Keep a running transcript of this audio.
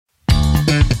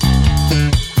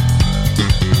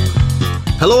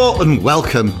Hello and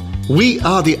welcome. We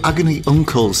are the Agony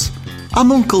Uncles.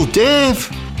 I'm Uncle Dave.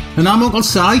 And I'm Uncle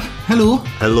Si. Hello.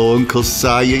 Hello, Uncle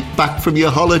Si. Back from your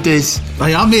holidays.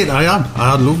 I am, mate, I am. I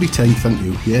had a lovely time, thank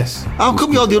you, yes. How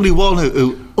come you're the only one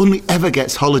who only ever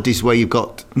gets holidays where you've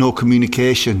got no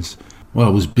communications? Well,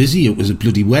 I was busy. It was a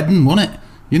bloody wedding, wasn't it?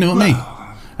 You know what I mean?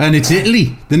 And it's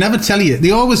Italy. They never tell you. They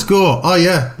always go, oh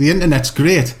yeah, the internet's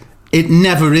great. It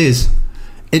never is.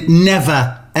 It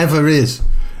never, ever is.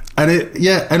 And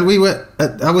and we were.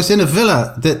 I was in a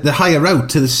villa that they hire out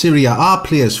to the Serie A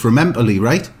players from Empoli,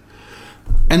 right?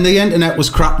 And the internet was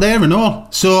crap there and all.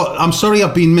 So I'm sorry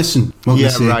I've been missing.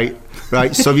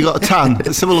 Right. So have you got a tan?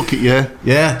 Let's have a look at you.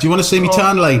 Yeah. Do you want to see me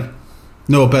tan line?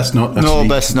 No, best not. Actually. No,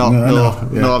 best not.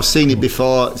 No, I've seen it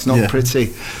before. It's not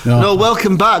pretty. No,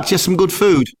 welcome back. Just some good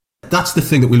food. That's the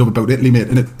thing that we love about Italy, mate.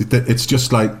 And it's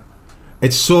just like,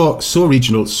 it's so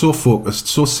regional, so focused,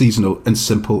 so seasonal and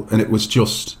simple. And it was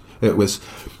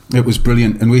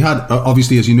brilliant. And we had,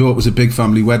 obviously, as you know, it was a big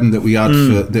family wedding that we had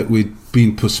that we'd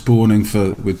been postponed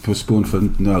for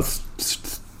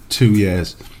 2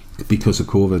 years because of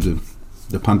COVID,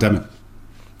 the pandemic.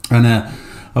 And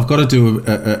I've got to do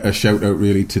a shout out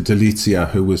really to Delizia,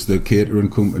 who was the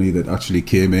catering company that actually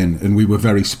came in, and we were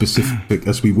very specific,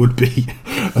 as we would be,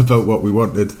 about what we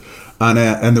wanted.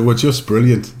 And they were just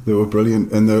brilliant. They were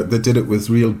brilliant, and they did it with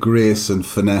real grace and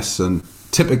finesse and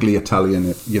typically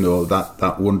Italian, you know,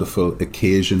 that wonderful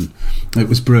occasion. It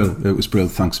was brill.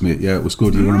 Thanks, mate. Yeah, it was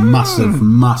good. You were a massive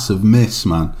miss,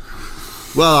 man.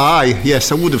 Well, I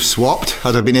would have swapped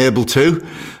had I been able to.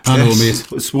 I know, mate.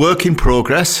 It's work in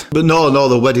progress. But no,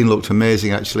 the wedding looked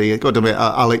amazing, actually. Got to admit,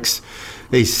 Alex,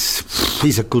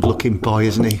 he's a good-looking boy,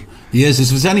 isn't he? He is. If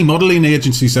there's any modelling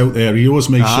agencies out there, he always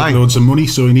makes loads of money,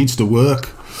 so he needs to work.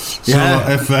 So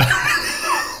if...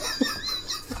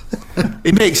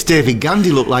 He makes David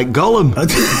Gandy look like Gollum.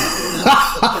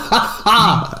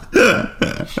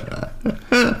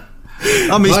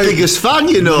 I'm his biggest fan,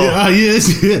 you know. Yeah, he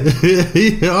is.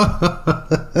 Yeah.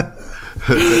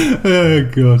 Oh,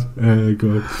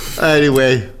 God.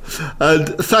 Anyway,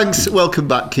 thanks. Welcome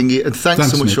back, Kingy. And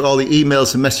thanks so much, mate, for all the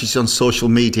emails and messages on social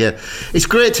media. It's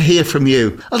great to hear from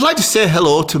you. I'd like to say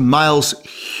hello to Miles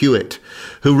Hewitt,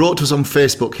 who wrote to us on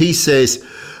Facebook. He says,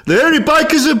 "The Hairy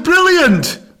Bikers are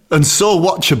brilliant and so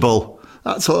watchable."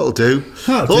 That's what it'll do.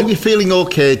 Hope you're feeling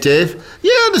okay, Dave.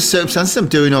 Yeah, under circumstances, I'm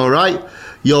doing all right.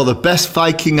 You're the best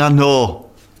Viking I know.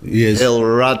 He is. Il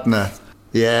Radner.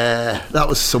 Yeah, that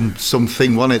was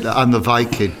something, wasn't it? I'm the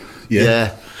Viking.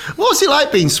 Yeah. What was it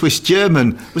like being Swiss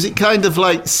German? Was it kind of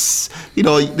like, you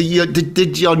know,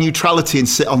 did your neutrality and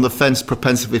sit on the fence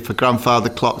propensity for grandfather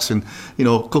clocks and, you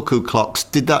know, cuckoo clocks,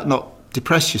 did that not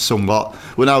depress you somewhat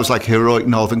when I was like a heroic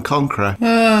northern conqueror?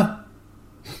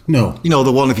 No. You know,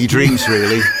 the one of your dreams,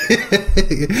 really.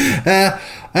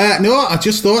 No, I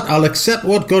just thought I'll accept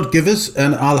what God gives us,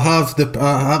 and I'll have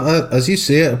as you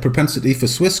say, a propensity for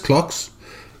Swiss clocks,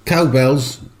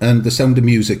 cowbells, and the sound of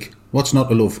music. What's not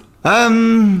to love?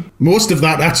 Most of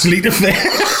that, actually, to fair.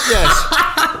 Yes.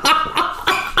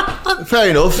 Fair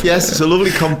enough. Yes, it's a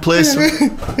lovely complacent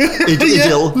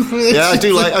idyll. Yeah,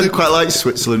 I quite like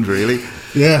Switzerland, really.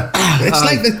 Yeah,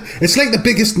 it's like the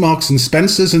biggest Marks and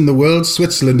Spencers in the world,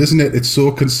 Switzerland, isn't it? It's so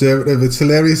conservative. It's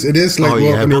hilarious. It is like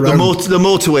walking around. The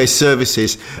motorway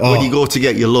services when you go to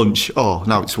get your lunch. Oh,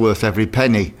 now it's worth every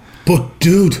penny. But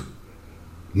dude,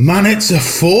 man, it's a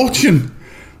fortune.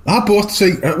 I bought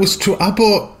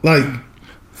like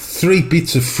 3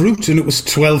 beets of fruit and it was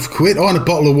 12 quid. Oh, and a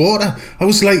bottle of water. I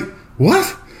was like,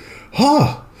 what?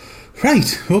 Oh,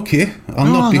 right, okay. I'll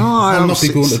not be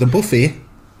going to the buffet.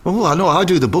 Oh, I know. I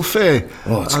do the buffet.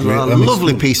 Oh, it's great. A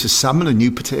lovely piece of salmon and new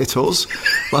potatoes.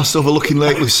 Last overlooking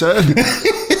Lake Lucerne.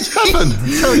 It's heaven.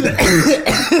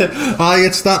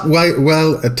 It's that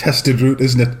well-attested route,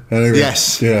 isn't it? Anyway,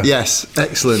 yes. Yeah. Yes.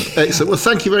 Excellent. Well,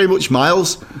 thank you very much,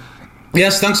 Miles.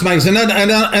 Yes, thanks, Miles. And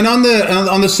on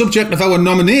the subject of our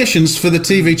nominations for the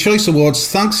TV Choice Awards,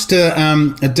 thanks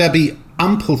to Debbie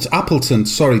Appleton.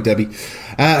 Sorry, Debbie,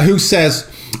 who says,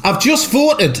 "I've just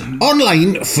voted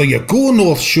online for your Go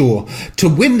North show to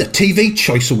win the TV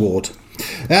Choice Award.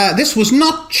 This was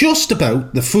not just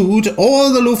about the food or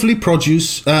the lovely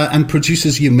produce and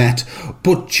producers you met,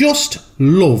 but just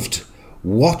loved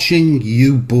watching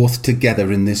you both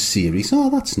together in this series." Oh,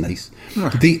 that's nice.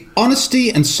 The honesty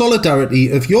and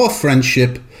solidarity of your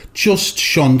friendship just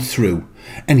shone through,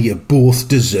 and you both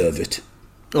deserve it.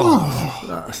 Oh,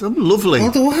 that's lovely.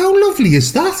 Although, how lovely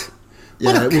is that?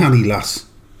 What a canny lass.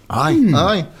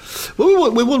 Aye.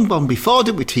 Well, we won one before,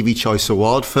 didn't we? TV Choice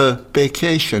Award for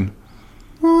Vacation.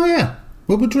 Oh, yeah.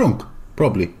 We were drunk,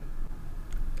 probably.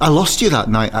 I lost you that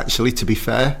night, actually, to be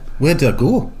fair. Where did I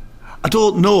go? I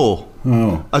don't know.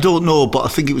 Oh. I don't know, but I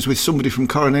think it was with somebody from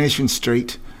Coronation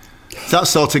Street. That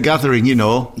sort of gathering, you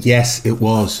know. Yes, it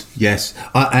was. Yes.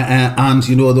 And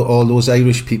you know, all those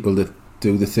Irish people that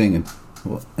do the thing. And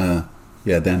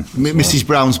then. Mrs.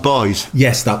 Brown's Boys.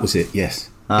 Yes, that was it.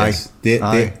 Yes. Aye.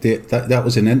 Yes. That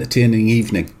was an entertaining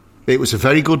evening. It was a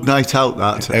very good night out,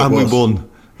 that. It we was. won.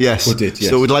 Yes. We did,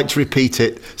 yes. So we'd like to repeat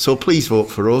it. So please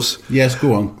vote for us. Yes,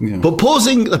 go on. Yeah. But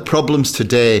posing the problems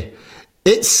today,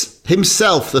 it's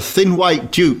himself, the thin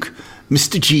white Duke,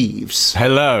 Mr. Jeeves.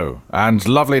 Hello, and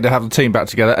lovely to have the team back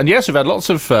together. And yes, we've had lots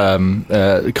of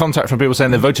contact from people saying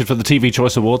they voted for the TV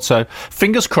Choice Awards, so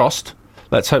fingers crossed.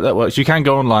 Let's hope that works. You can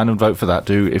go online and vote for that.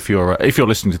 Do if you're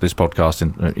listening to this podcast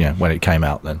when it came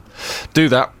out, then do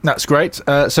that. That's great.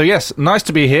 So yes, nice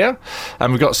to be here,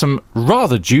 and we've got some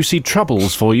rather juicy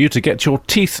troubles for you to get your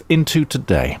teeth into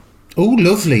today. Oh,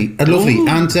 lovely, lovely. Ooh.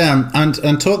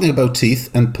 And talking about teeth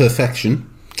and perfection,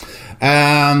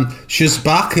 she's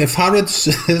back. If Harrods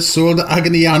sold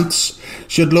agony ants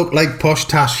should look like Posh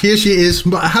Tash. Here she is.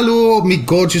 Hello, me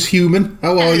gorgeous human.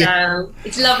 How are you? Hello.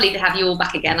 It's lovely to have you all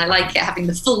back again. I like it, having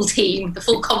the full team, the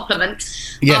full complement.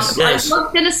 Yes. I was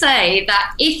going to say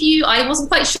that I wasn't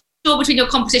quite sure between your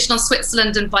competition on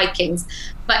Switzerland and Vikings,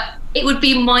 but it would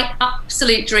be my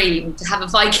absolute dream to have a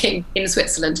Viking in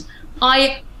Switzerland.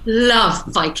 I love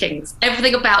Vikings,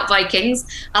 everything about Vikings,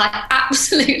 and I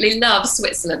absolutely love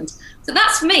Switzerland. So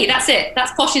that's me, that's it,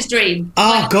 that's Posh's dream.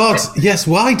 Oh God, yes,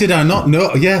 why did I not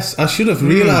know? Yes, I should have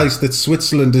realised that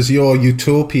Switzerland is your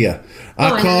utopia.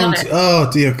 I can't, oh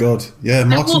dear God. Yeah,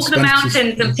 and walk the mountains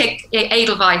and pick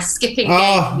Edelweiss, skipping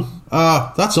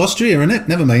that's Austria, isn't it?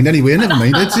 Never mind, anyway, never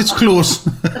mind, it's close.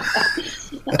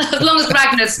 As long as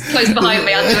Ragnar's close behind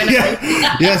me, I'll do anything.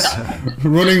 Yes,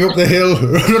 running up the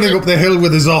hill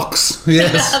with his ox.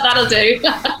 Yes. That'll do.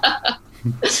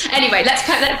 Anyway, let's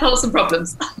pull some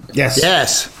problems. Yes.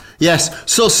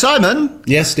 So, Simon.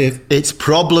 Yes, Dave. It's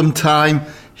problem time.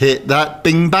 Hit that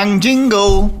bing bang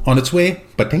jingle. On its way.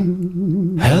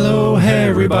 Ba-ding. Hello,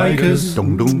 hairy bikers.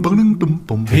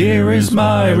 Here is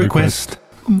my request.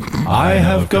 I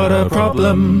have got a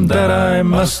problem that I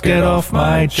must get off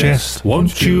my chest.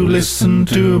 Won't you listen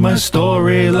to my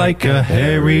story like a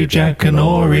hairy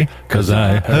Jackanory? 'Cause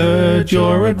I heard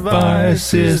your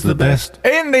advice is the best.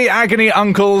 In the Agony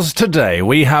Uncles today,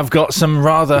 we have got some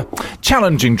rather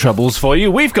challenging troubles for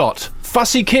you. We've got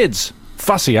fussy kids,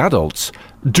 fussy adults,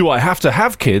 do I have to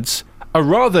have kids, a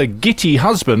rather gitty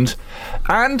husband,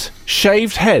 and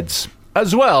shaved heads,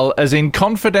 as well as in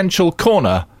Confidential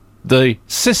Corner, the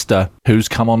sister who's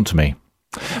come on to me.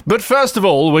 But first of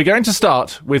all, we're going to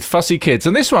start with fussy kids,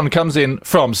 and this one comes in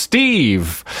from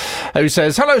Steve, who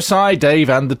says, "Hello, Si, Dave,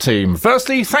 and the team.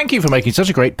 Firstly, thank you for making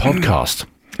such a great podcast.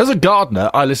 As a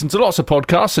gardener, I listen to lots of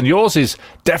podcasts, and yours is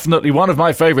definitely one of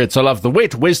my favourites. I love the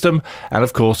wit, wisdom, and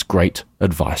of course, great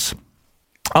advice.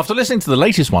 After listening to the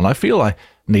latest one, I feel I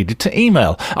needed to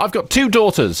email. I've got two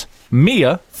daughters,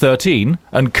 Mia, 13,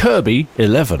 and Kirby,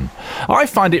 11. I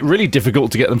find it really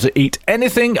difficult to get them to eat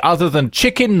anything other than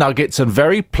chicken nuggets and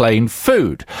very plain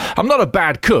food. I'm not a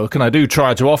bad cook, and I do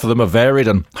try to offer them a varied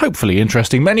and hopefully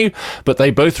interesting menu, but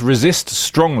they both resist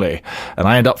strongly, and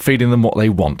I end up feeding them what they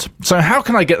want. So how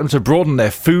can I get them to broaden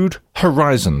their food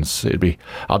horizons?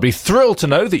 I'll be thrilled to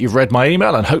know that you've read my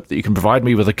email and hope that you can provide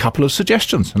me with a couple of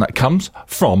suggestions. And that comes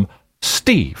from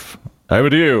Steve. Over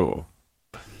to you.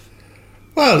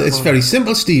 Well, it's very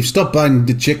simple, Steve. Stop buying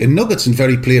the chicken nuggets and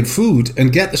very plain food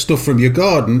and get the stuff from your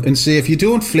garden and say if you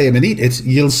don't flame and eat it,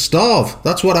 you'll starve.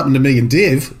 That's what happened to me and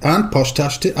Dave and Posh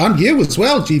Tash and you as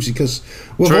well, Jeevesy, because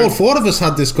we've all four of us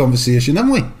had this conversation,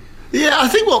 haven't we? Yeah, I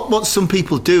think what some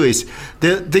people do is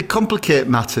they complicate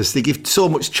matters. They give so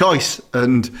much choice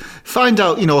and find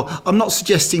out, I'm not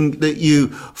suggesting that you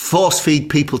force feed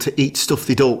people to eat stuff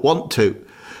they don't want to.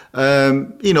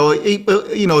 That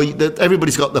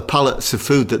everybody's got the palettes of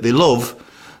food that they love.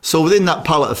 So within that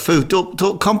palette of food,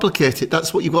 don't complicate it.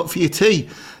 That's what you've got for your tea.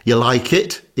 You like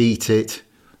it, eat it.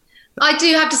 I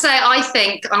do have to say, I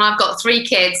think, and I've got 3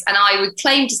 kids, and I would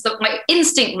claim my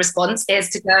instinct response is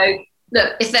to go,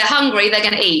 look, if they're hungry, they're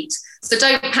going to eat. So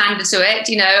don't pander to it,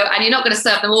 and you're not going to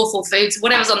serve them awful foods.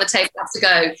 Whatever's on the table has to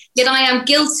go. Yet I am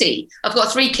guilty. I've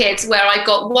got 3 kids where I've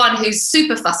got one who's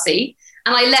super fussy,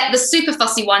 and I let the super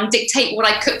fussy one dictate what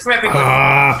I cook for everybody.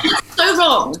 That's so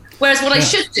wrong. Whereas what I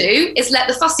should do is let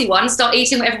the fussy one start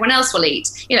eating what everyone else will eat.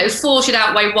 4 should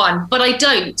outweigh 1, but I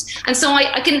don't. And so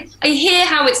I hear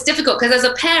how it's difficult, because as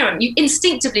a parent, you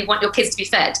instinctively want your kids to be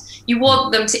fed. You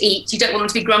want them to eat. You don't want them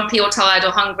to be grumpy or tired or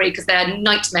hungry, because they're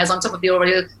nightmares on top of the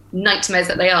already nightmares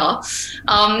that they are.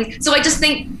 So I just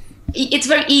think it's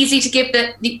very easy to give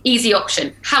the easy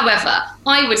option. However,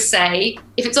 I would say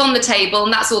if it's on the table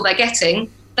and that's all they're getting,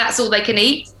 that's all they can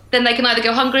eat, then they can either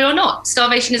go hungry or not.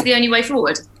 Starvation is the only way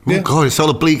forward. Oh, God, it's all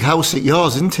a bleak house at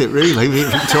yours, isn't it, really?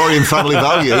 Victorian family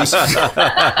values.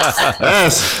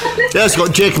 Yes,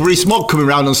 got Jacob Rees-Mogg coming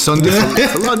round on Sunday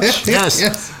for lunch.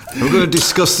 Yes. We're going to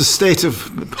discuss the state of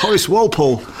Horace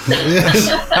Walpole. Yes,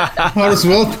 Horace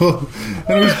Walpole.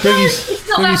 It's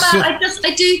not that bad.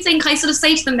 I do think I sort of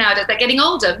say to them now that they're getting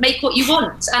older, make what you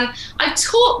want. And I've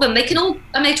taught them, I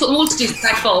taught them all to do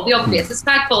spag bowl, the obvious, the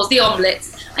spag bowls, the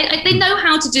omelettes. They know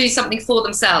how to do something for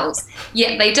themselves,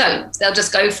 yet they don't. They'll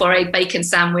just go for a bacon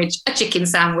sandwich, a chicken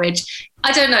sandwich.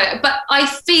 I don't know, but I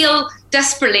feel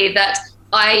desperately that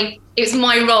it's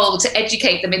my role to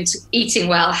educate them into eating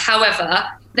well. However,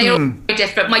 they are all very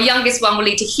different. My youngest one will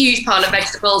eat a huge pile of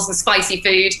vegetables and spicy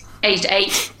food, aged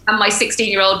 8, and my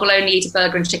 16-year-old will only eat a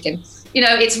burger and chicken.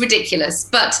 It's ridiculous,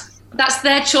 but that's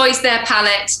their choice, their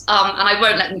palate, and I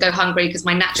won't let them go hungry because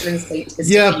my natural instinct is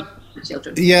to eat my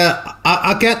children. Yeah,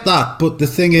 I get that, but the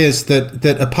thing is that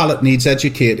a palate needs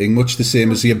educating, much the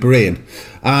same as your brain,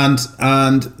 and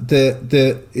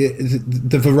the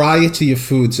variety of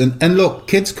foods, and look,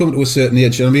 kids come to a certain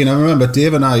age. I mean, I remember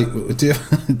Dave and I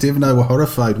were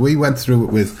horrified. We went through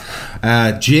it with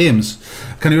James.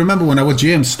 Can you remember when our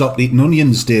James stopped eating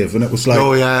onions, Dave? And it was like,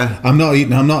 oh yeah, I'm not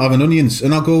having onions.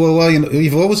 And I'll go, well, why?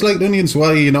 You've always liked onions. Why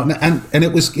are you not? And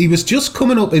he was just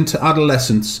coming up into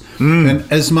adolescence, and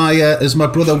as my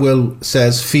brother Will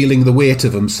says, feeling the weight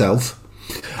of himself.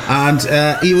 And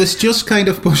he was just kind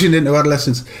of pushing into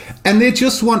adolescence, and they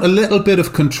just want a little bit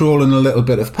of control and a little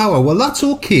bit of power. Well, that's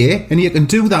okay, and you can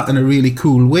do that in a really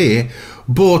cool way,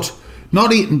 but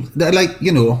not eating,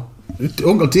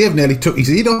 Uncle Dave nearly took his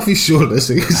head off his shoulders.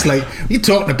 He was like, "You're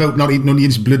talking about not eating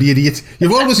onions, bloody idiot.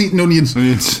 You've always eaten onions."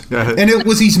 Yeah. And it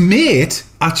was his mate,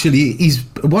 actually, his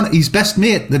best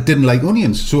mate that didn't like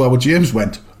onions. So our James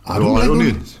went, "I don't like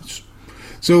onions."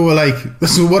 So we're like,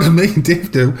 so what did me and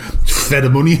Dave do? Fed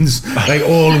him onions like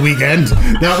all weekend.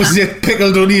 That was it.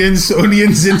 Pickled onions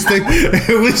instinct.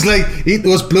 It was like, eat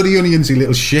those bloody onions, you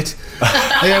little shit.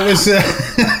 It was.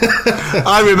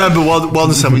 I remember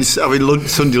once having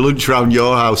Sunday lunch around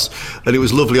your house, and it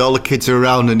was lovely. All the kids are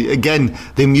around, and again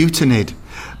they mutinied.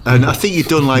 And I think you'd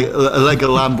done like a leg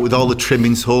of lamb with all the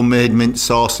trimmings, homemade mint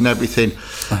sauce and everything.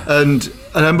 And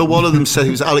I remember one of them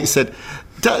said, Alex said,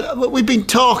 "Dad, we've been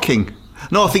talking."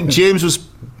 No, I think James was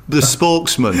the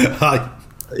spokesman. Hi.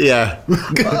 Yeah.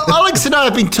 Alex and I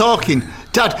have been talking.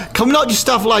 Dad, can we not just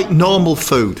have like normal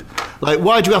food? Like,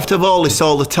 why do you have to have all this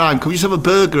all the time? Can we just have a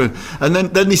burger? And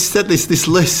then they said this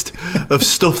list of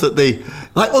stuff that they,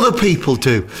 like other people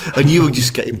do. And you were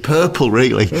just getting purple,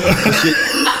 really.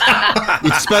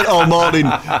 You'd spent all morning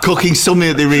cooking something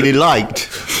that they really liked.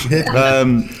 But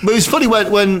it was funny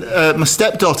when my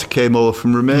stepdaughter came over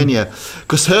from Romania,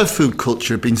 because her food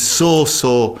culture had been so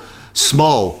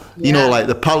small. You know, like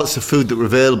the pallets of food that were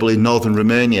available in northern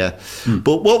Romania.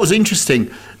 But what was interesting,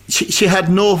 she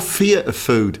had no fear of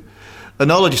food.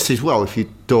 And all I just said, well, if you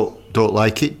don't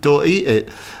like it, don't eat it.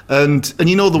 And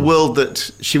you know the world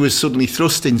that she was suddenly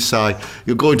thrust inside.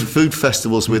 You're going to food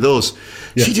festivals with us.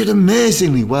 Yeah. She did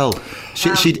amazingly well.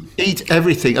 She'd eat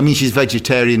everything. I mean, she's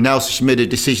vegetarian now, so she made her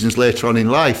decisions later on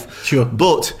in life. Sure.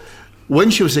 But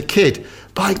when she was a kid,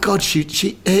 by God,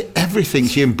 she ate everything.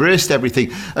 She embraced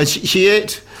everything. And she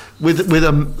ate with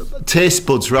her taste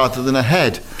buds rather than her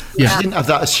head. Yeah. She didn't have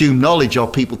that assumed knowledge or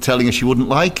people telling her she wouldn't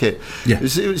like it. Yeah. It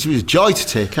was a joy to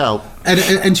take out.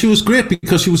 And she was great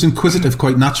because she was inquisitive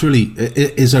quite naturally,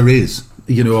 is her is,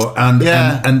 you know,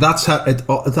 and that's how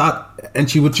and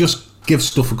she would just give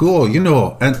stuff a go, you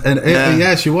know,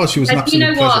 and she was an absolute you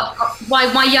know pleasure.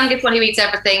 What? My youngest one who eats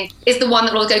everything is the one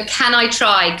that will go, "Can I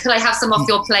try? Could I have some off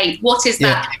your plate? What is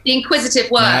that?" Yeah. The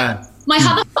inquisitive work. Yeah. My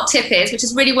other hot tip is, which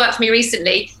has really worked for me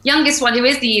recently, youngest one, who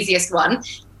is the easiest one,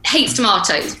 hates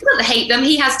tomatoes. He doesn't hate them.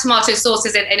 He has tomato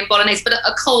sauces in bolognese, but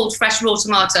a cold, fresh, raw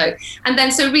tomato. And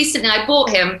then so recently I bought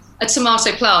him a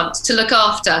tomato plant to look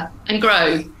after and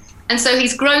grow. And so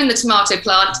he's grown the tomato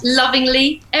plant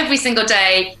lovingly every single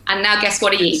day. And now guess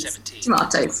what he eats?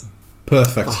 Tomatoes.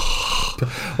 Perfect.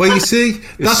 Well, you see,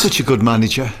 that's such a good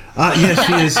manager. Yeah,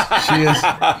 she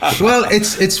is. Well,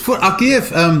 it's fun.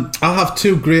 I have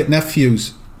two great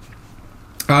nephews,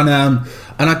 and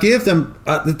I gave them.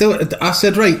 I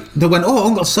said, right. They went, "Oh,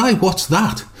 Uncle Si, what's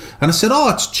that?" And I said, "Oh,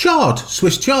 it's chard,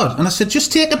 Swiss chard." And I said,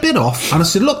 "Just take a bit off." And I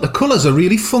said, "Look, the colours are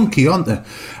really funky, aren't they?"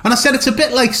 And I said, "It's a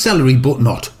bit like celery, but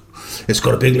not. It's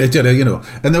got a big lid, you know."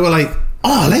 And they were like,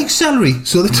 "Oh, I like celery."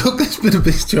 So they took this bit of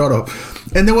Swiss chard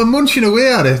off, and they were munching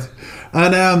away at it.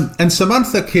 And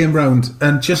Samantha came round,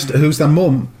 and who's their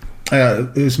mum,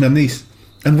 who's my niece.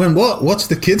 And when what's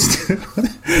the kids do?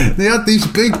 They had these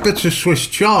big bits of Swiss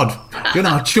chard,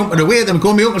 chumping away at them,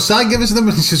 going, my uncle Si give us them,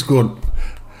 and he's just going,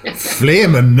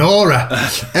 flaming Nora.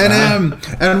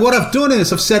 And what I've done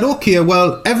is I've said, okay,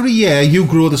 well, every year you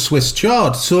grow the Swiss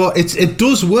chard, so it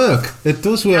does work. It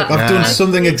does work. I've done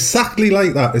something exactly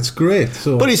like that. It's great.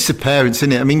 So. But it's the parents,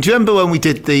 isn't it? I mean, do you remember when we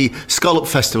did the Scallop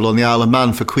Festival on the Isle of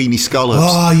Man for Queenie scallops?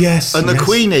 Oh, yes. And the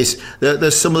Queenies,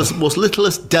 there's some of the most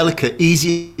littlest, delicate,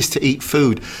 easiest to eat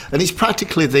food. And it's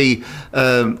practically the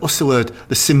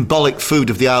the symbolic food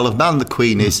of the Isle of Man, the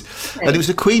Queenies. And it was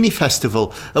a Queenie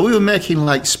festival. And we were making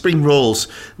like spring rolls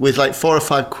with like 4 or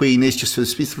 5 Queenies, just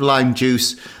with a piece of lime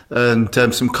juice and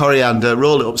some coriander,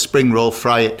 roll it up, spring roll,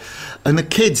 fry it. And the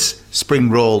kids, spring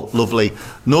roll, lovely,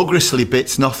 no gristly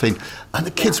bits, nothing. And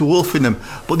the kids were wolfing them.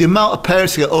 But the amount of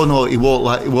parents who go, oh no, he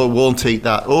won't eat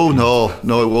that. Oh no,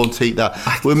 he won't eat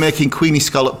that. We're making Queenie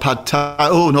scallop pad thai.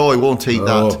 Oh no, he won't eat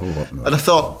that. And I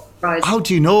thought, how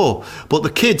do you know? But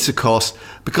the kids, of course,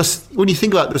 because when you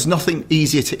think about it, there's nothing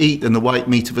easier to eat than the white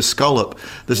meat of a scallop.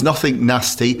 There's nothing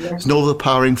nasty. There's no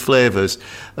overpowering flavours.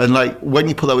 And like when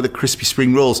you put that with the crispy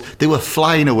spring rolls, they were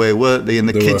flying away, weren't they? And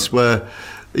the kids were,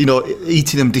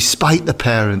 eating them despite the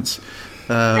parents.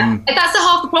 That's the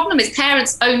half the problem is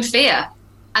parents' own fear.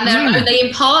 And they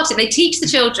impart it. They teach the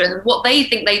children what they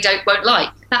think they won't like.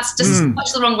 That's just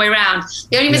much the wrong way around.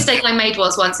 The only mistake I made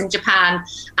was once in Japan,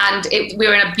 and we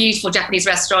were in a beautiful Japanese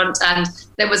restaurant, and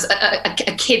there was a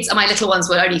kids. My little ones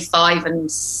were only 5 and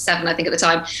 7, I think, at the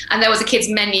time, and there was a kids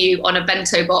menu on a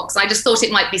bento box. And I just thought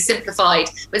it might be simplified,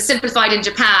 but simplified in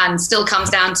Japan still comes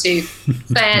down to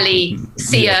fairly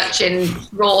sea urchin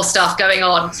raw stuff going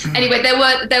on. Anyway, there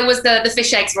was the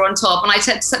fish eggs were on top, and I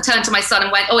turned to my son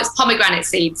and went, "Oh, it's pomegranate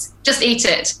seeds. Just eat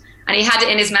it." And he had it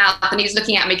in his mouth, and he was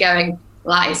looking at me going,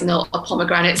 that is not a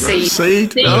pomegranate seed.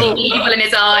 The evil in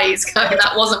his eyes, going,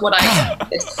 that wasn't what I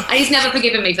expected. And he's never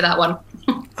forgiven me for that one.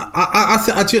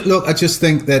 I just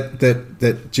think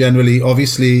that generally,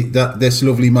 obviously, that this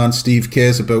lovely man Steve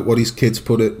cares about what his kids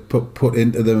put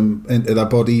into their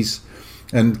bodies,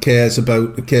 and cares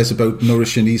about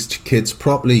nourishing these kids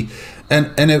properly.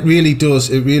 And it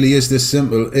really is this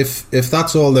simple. If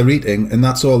that's all they're eating and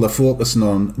that's all they're focusing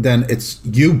on, then it's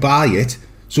you buy it.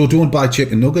 So don't buy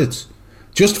chicken nuggets.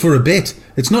 Just for a bit.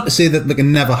 It's not to say that they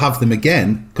can never have them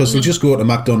again, because they'll just go to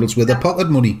McDonald's with their pocket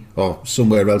money or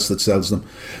somewhere else that sells them,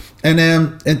 and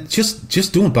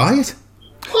just don't buy it.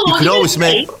 You can always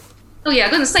make. Oh yeah, I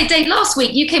was going to say, Dave. Last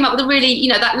week you came up with a really,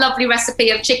 that lovely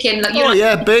recipe of chicken.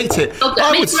 Baked it.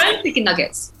 Make your own chicken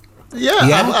nuggets.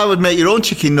 Yeah. I would make your own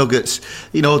chicken nuggets.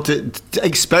 To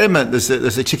experiment. There's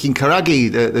a chicken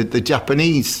karagi, the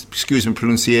Japanese, excuse my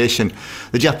pronunciation,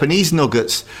 the Japanese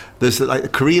nuggets. There's like the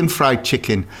Korean fried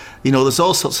chicken. There's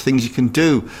all sorts of things you can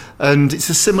do, and it's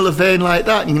a similar vein like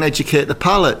that. You can educate the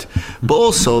palate, but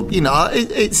also,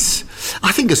 it's.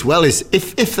 I think as well as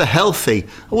if they're healthy,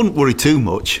 I wouldn't worry too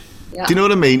much. Yeah. Do you know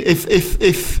what I mean?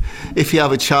 If you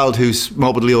have a child who's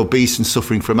morbidly obese and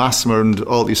suffering from asthma and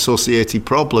all the associated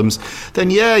problems, then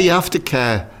you have to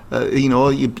care.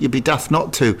 You'd be daft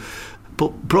not to.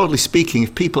 But broadly speaking,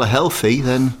 if people are healthy,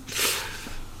 then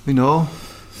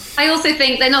I also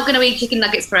think they're not going to eat chicken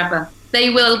nuggets forever. They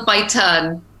will, by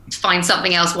turn, find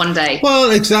something else one day.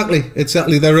 Well, exactly.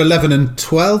 They're 11 and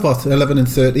 12 or 11 and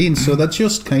 13, so they're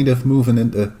just kind of moving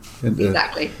into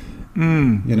exactly.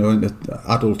 Into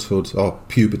adulthood or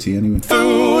puberty anyway.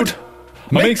 Food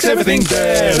makes everything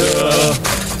better.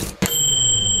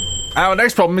 Our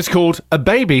next problem is called a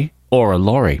baby or a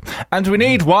lorry. And we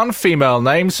need one female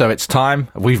name, so it's time,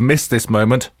 we've missed this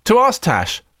moment, to ask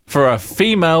Tash for a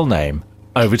female name.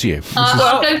 Over to you.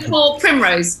 I'll go for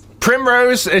Primrose.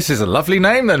 Primrose, this is a lovely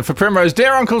name then for Primrose.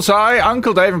 Dear Uncle Si,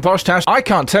 Uncle Dave and Posh Tash, I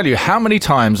can't tell you how many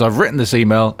times I've written this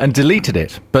email and deleted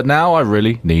it, but now I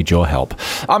really need your help.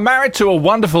 I'm married to a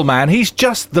wonderful man. He's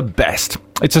just the best.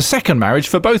 It's a second marriage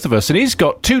for both of us, and he's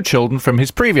got 2 children from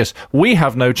his previous. We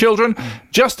have no children,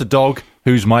 just a dog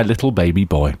who's my little baby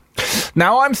boy.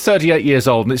 Now, I'm 38 years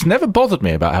old, and it's never bothered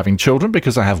me about having children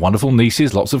because I have wonderful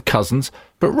nieces, lots of cousins.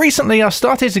 But recently, I've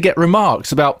started to get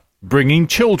remarks about bringing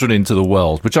children into the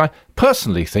world, which I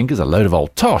personally think is a load of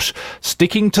old tosh,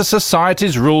 sticking to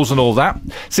society's rules and all that.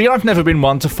 See, I've never been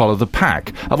one to follow the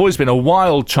pack. I've always been a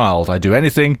wild child. I do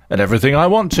anything and everything I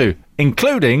want to,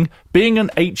 including being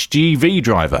an HGV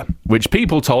driver, which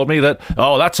people told me that,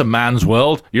 oh, that's a man's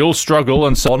world, you'll struggle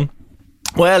and so on.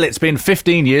 Well, it's been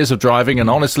 15 years of driving, and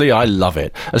honestly, I love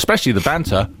it, especially the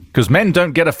banter because men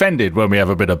don't get offended when we have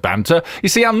a bit of banter. You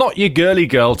see, I'm not your girly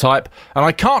girl type, and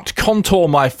I can't contour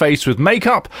my face with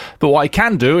makeup, but what I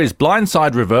can do is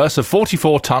blindside reverse a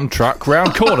 44-ton truck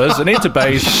round corners and into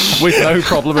bays with no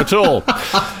problem at all.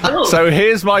 So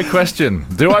here's my question.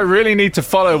 Do I really need to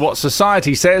follow what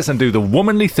society says and do the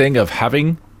womanly thing of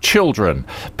having children?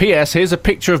 P.S. Here's a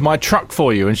picture of my truck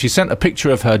for you, and she sent a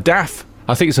picture of her DAF.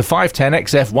 I think it's a 510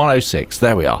 XF106.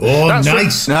 There we are. Oh,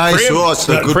 nice. Nice. Oh, it's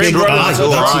a good truck.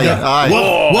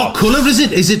 What colour is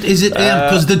it? Is it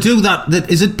because they do that,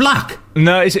 is it black?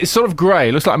 No, it's sort of grey.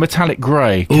 It looks like a metallic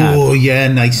grey. Oh, yeah,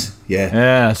 nice.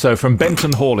 Yeah, so from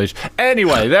Benton Haulage.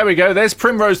 Anyway, there we go. There's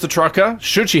Primrose the trucker.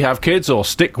 Should she have kids or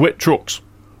stick with trucks?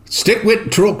 Stick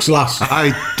with trucks, lass.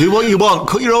 Do what you want.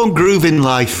 Cut your own groove in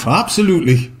life.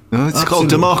 Absolutely. It's called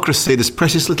democracy. There's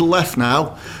precious little left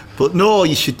now. But no,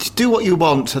 you should do what you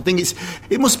want. I think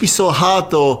it must be so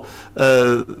hard, though,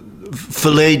 for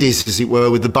ladies, as it were,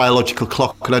 with the biological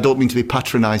clock. And I don't mean to be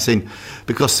patronising,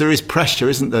 because there is pressure,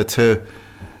 isn't there, to,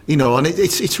 and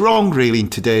it's wrong, really, in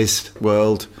today's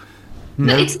world.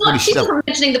 No, it's not. She's not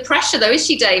mentioning the pressure, though, is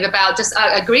she, Dave? About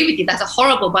I agree with you. That's a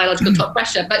horrible biological clock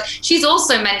pressure. But she's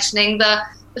also mentioning the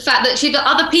fact that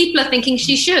other people are thinking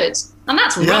she should, and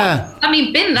that's wrong. Yeah. I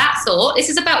mean, bin that thought. This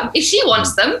is about if she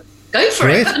wants them, go for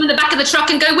it. Put them in the back of the truck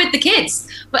and go with the kids.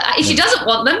 But if she doesn't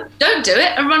want them, don't do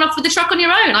it and run off with the truck on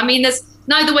your own. I mean, there's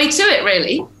neither way to it,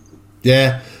 really.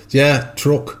 Yeah,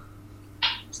 truck.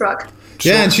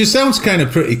 Yeah, and she sounds kind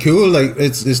of pretty cool. Like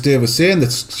as Dave was saying,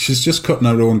 that she's just cutting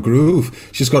her own groove.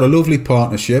 She's got a lovely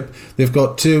partnership. She's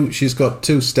got two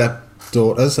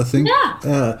stepdaughters, I think.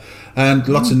 Yeah. And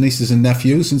lots of nieces and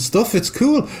nephews and stuff. It's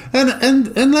cool.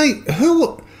 And like,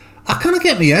 who... I kind of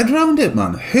get my head around it,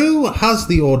 man. Who has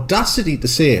the audacity to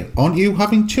say, aren't you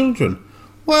having children?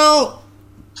 Well,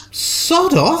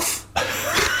 sod off.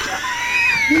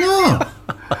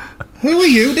 Who are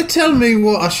you to tell me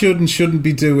what I should and shouldn't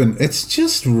be doing? It's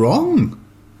just wrong.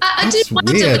 I do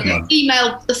wonder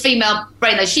the female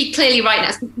brain, though. She clearly right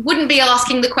now wouldn't be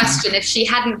asking the question if she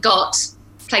hadn't got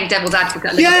playing devil's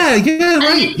advocate.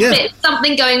 Right.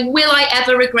 Something going, will I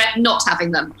ever regret not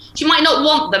having them? She might not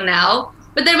want them now,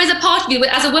 but there is a part of you,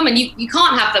 as a woman, you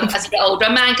can't have them as you get older.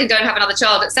 A man can go and have another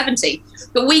child at 70,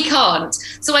 but we can't.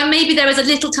 So maybe there is a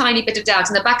little tiny bit of doubt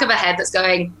in the back of her head that's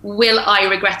going, will I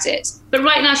regret it? But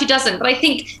right now she doesn't. But I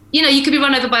think, you could be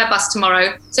run over by a bus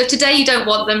tomorrow. So today you don't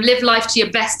want them. Live life to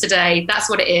your best today. That's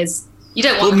what it is. You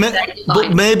don't want them today.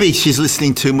 But maybe she's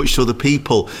listening too much to other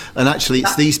people, and actually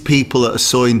it's these people that are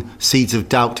sowing seeds of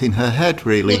doubt in her head,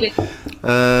 really.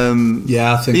 I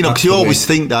think because you always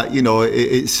think that,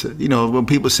 it's, when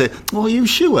people say, oh, are you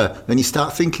sure? Then you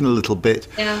start thinking a little bit.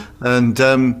 Yeah. And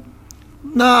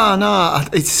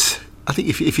it's, I think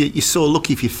if you're so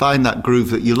lucky if you find that groove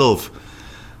that you love.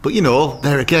 But,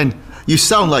 there again, you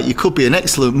sound like you could be an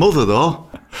excellent mother, though.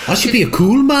 I should be a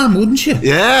cool mum, wouldn't you?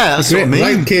 Yeah, that's what I mean.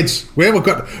 Right, kids. Can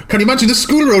you imagine the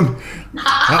school run?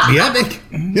 That'd be epic.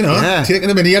 Taking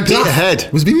them in the ahead.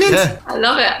 Was be mint. Yeah. I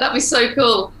love it. That'd be so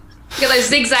cool. Get those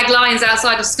zigzag lines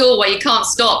outside of school where you can't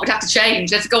stop. We'd have to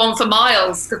change. Let's go on for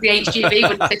miles because the HGV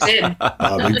wouldn't fit in.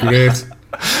 That'd be great.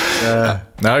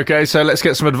 Okay, so let's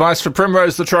get some advice for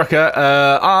Primrose the trucker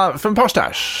from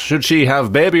Postash. Should she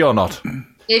have baby or not?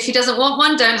 If she doesn't want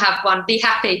one, don't have one. Be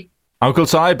happy. Uncle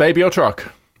Ty, baby or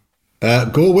truck?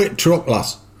 Go with truck,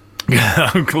 lass.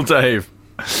 Uncle Dave.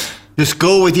 Just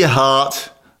go with your heart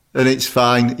and it's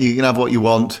fine. You can have what you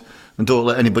want and don't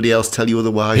let anybody else tell you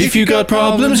otherwise. If you got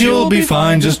problems, you'll be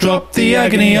fine. Just drop the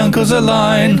agony uncles a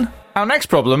line. Our next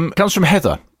problem comes from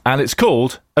Heather, and it's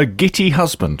called A Gitty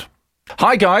Husband.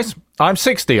 Hi guys, I'm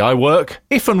 60. I work,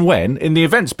 if and when, in the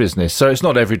events business, so it's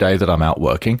not every day that I'm out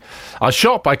working. I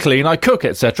shop, I clean, I cook,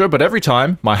 etc., but every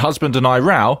time my husband and I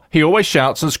row, he always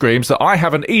shouts and screams that I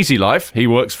have an easy life, he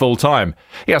works full-time.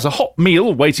 He has a hot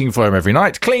meal waiting for him every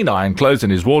night, clean iron clothes in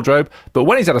his wardrobe, but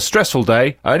when he's had a stressful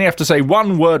day, I only have to say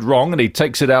one word wrong and he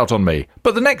takes it out on me.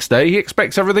 But the next day, he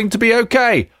expects everything to be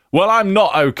okay. Well, I'm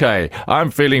not okay.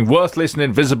 I'm feeling worthless and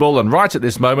invisible, and right at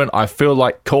this moment, I feel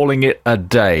like calling it a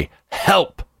day.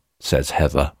 Help, says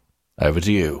Heather. Over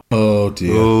to you. Oh,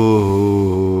 dear.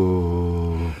 Oh.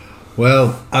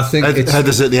 Well, I think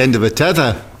Heather's at the end of a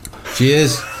tether. She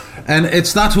is. And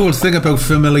it's that whole thing about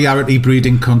familiarity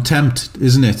breeding contempt,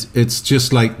 isn't it? It's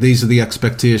just like, these are the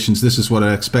expectations. This is what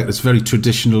I expect. It's a very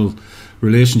traditional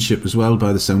relationship as well,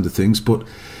 by the sound of things. But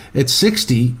at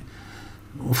 60...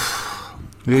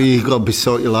 You've got to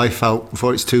sort your life out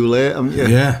before it's too late, haven't you?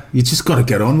 Yeah, you just got to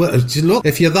get on with it. Look,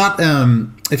 if you're that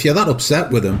upset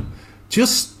with him,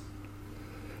 just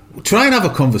try and have a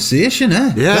conversation,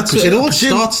 eh? Yeah, it all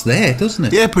starts there, doesn't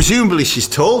it? Yeah, presumably she's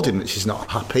told him that she's not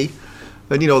happy.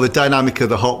 And, the dynamic of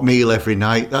the hot meal every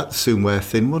night, that'd soon wear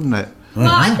thin, wouldn't it? Well,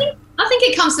 I think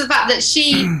it comes to the fact that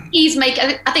he's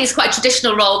making, I think it's quite a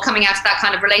traditional role coming out of that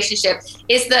kind of relationship,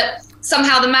 is that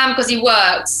somehow the man, because he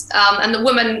works, and the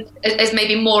woman is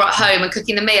maybe more at home and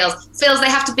cooking the meals, feels they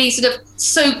have to be sort of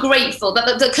so grateful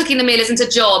that cooking the meal isn't a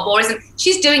job, or isn't.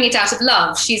 She's doing it out of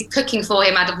love. She's cooking for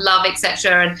him out of love,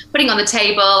 etc., and putting on the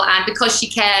table, and because she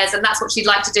cares, and that's what she'd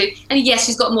like to do. And yes,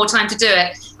 she's got more time to do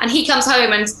it. And he comes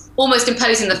home and almost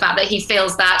imposing the fact that he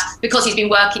feels that because he's been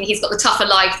working, he's got the tougher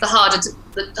life, the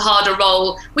harder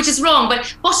role, which is wrong.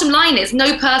 But bottom line is,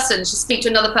 no person should speak to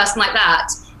another person like that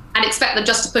and expect them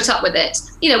just to put up with it.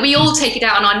 We all take it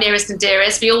out on our nearest and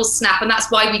dearest. We all snap, and that's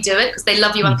why we do it, because they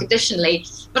love you unconditionally.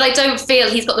 But I don't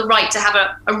feel he's got the right to have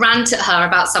a rant at her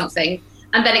about something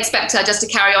and then expect her just to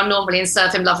carry on normally and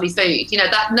serve him lovely food.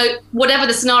 Whatever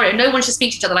the scenario, no one should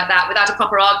speak to each other like that without a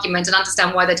proper argument and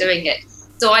understand why they're doing it.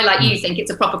 So I, like you, think it's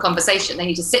a proper conversation. They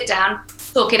need to sit down,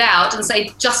 talk it out, and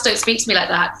say, just don't speak to me like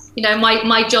that.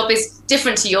 My job is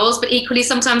different to yours, but equally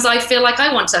sometimes I feel like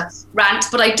I want to rant,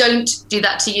 but I don't do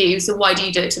that to you, so why do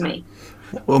you do it to me?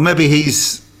 Well, maybe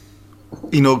he's,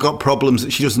 got problems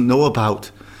that she doesn't know about.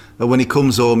 And when he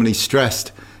comes home and he's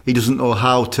stressed, he doesn't know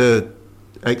how to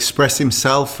express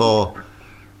himself, or,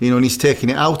 and he's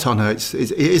taking it out on her. It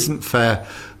isn't fair,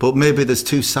 but maybe there's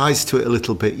two sides to it a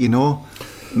little bit,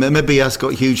 Maybe he has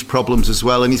got huge problems as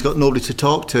well, and he's got nobody to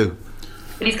talk to.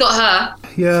 But he's got her.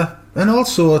 Yeah, and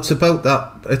also it's about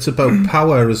that. It's about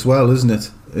power as well, isn't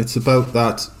it? It's about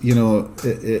that.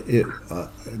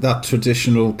 That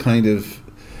traditional kind of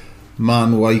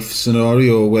man-wife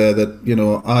scenario where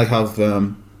I have.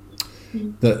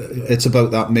 That it's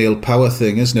about that male power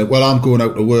thing, isn't it? Well, I'm going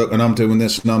out to work and I'm doing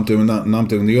this and I'm doing that and I'm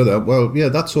doing the other. Well, yeah,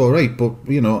 that's all right, but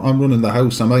I'm running the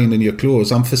house, I'm ironing your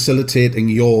clothes, I'm facilitating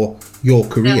your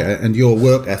career and your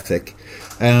work ethic,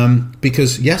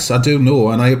 because yes, I do know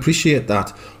and I appreciate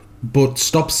that, but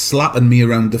stop slapping me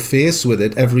around the face with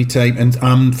it every time, and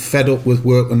I'm fed up with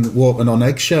working, walking on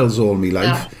eggshells all my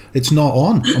life. Yeah. It's not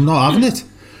on. I'm not having it,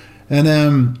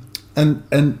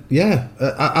 And yeah,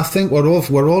 I think we're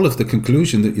all of the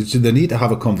conclusion that they need to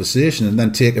have a conversation and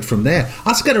then take it from there.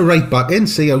 Let's get her right back in,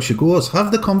 see how she goes,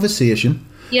 have the conversation,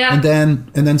 and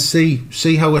then see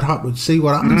how it happens, see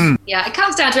what happens. Yeah, it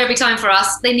comes down to every time for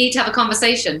us. They need to have a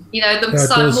conversation.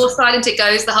 The more silent it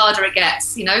goes, the harder it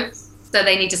gets. So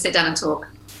they need to sit down and talk.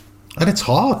 And it's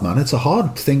hard, man. It's a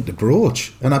hard thing to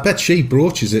broach, and I bet she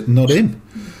broaches it, not him.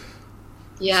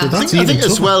 Yeah, so I think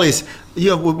as well is,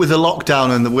 with the lockdown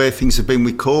and the way things have been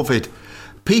with COVID,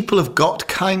 people have got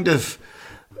kind of,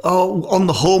 on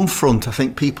the home front, I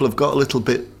think people have got a little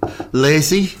bit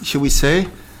lazy, shall we say?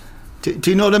 Do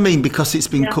you know what I mean? Because it's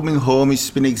been coming home, it's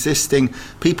been existing.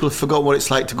 People have forgot what it's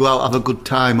like to go out, have a good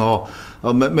time, or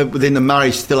within a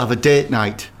marriage still have a date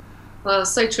night. Well,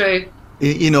 so true.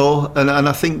 And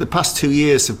I think the past 2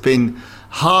 years have been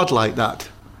hard like that.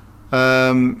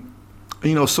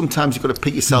 Sometimes you've got to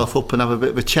pick yourself up and have a bit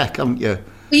of a check, haven't you?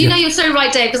 Well, you're so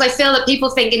right, Dave, because I feel that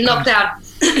people think in lockdown,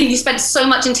 you spent so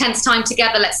much intense time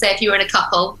together, let's say if you were in a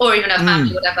couple or even a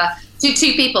family, whatever, two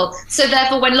people. So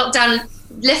therefore, when lockdown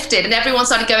lifted and everyone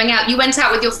started going out, you went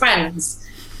out with your friends.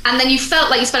 And then you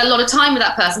felt like you spent a lot of time with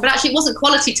that person, but actually it wasn't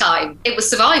quality time, it was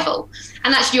survival.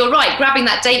 And actually you're right, grabbing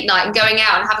that date night and going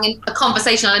out and having a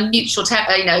conversation on a neutral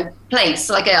place,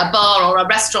 like a bar or a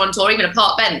restaurant or even a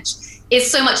park bench, is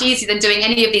so much easier than doing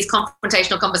any of these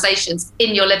confrontational conversations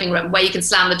in your living room where you can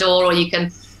slam the door or you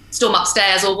can storm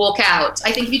upstairs or walk out.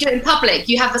 I think if you do it in public,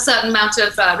 you have a certain amount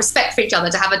of respect for each other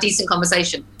to have a decent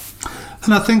conversation.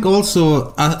 And I think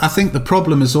also, I think the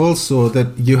problem is also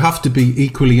that you have to be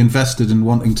equally invested in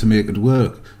wanting to make it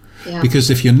work. Yeah. Because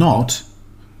if you're not,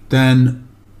 then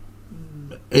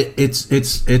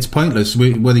it's pointless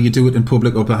whether you do it in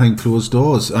public or behind closed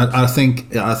doors. I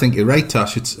think you're right,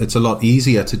 Tash. It's a lot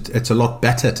easier it's a lot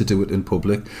better to do it in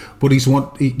public. But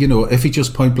if he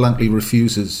just point blankly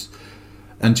refuses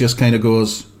and just kind of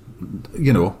goes,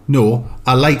 no,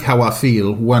 I like how I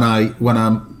feel when I'm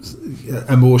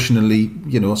emotionally,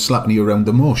 slapping you around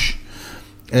the mush.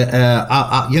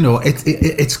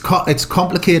 It's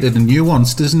complicated and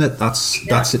nuanced, isn't it?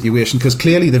 That situation, because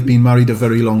clearly they've been married a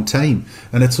very long time,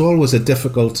 and it's always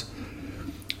difficult.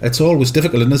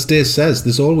 And as Dave says,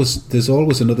 there's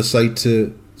always another side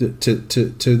to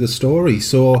the story.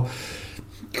 So,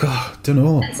 God, don't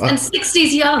know. And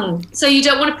 60's young, so you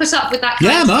don't want to put up with that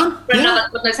kind of man. for another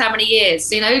God knows how many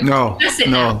years. No.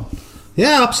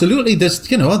 Yeah, absolutely.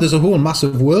 There's a whole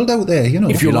massive world out there,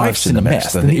 If your life's in a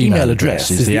mess, then the email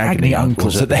address is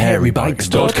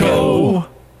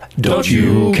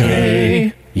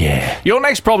theagonyyuncles@thehairybikes.co.uk. Yeah. Your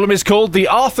next problem is called the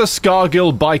Arthur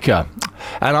Scargill Biker.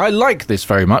 And I like this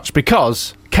very much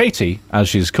because Katie, as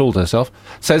she's called herself,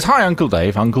 says, "Hi, Uncle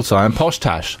Dave, Uncle Si, and Posh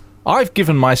Tash. I've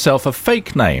given myself a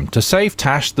fake name to save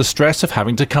Tash the stress of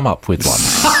having to come up with one."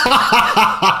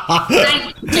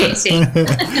 Thank you, Katie.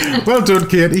 Well done,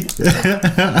 Katie.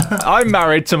 I'm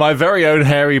married to my very own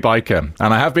hairy biker,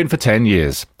 and I have been for 10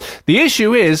 years. The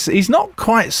issue is, he's not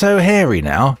quite so hairy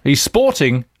now. He's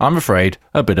sporting, I'm afraid,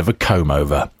 a bit of a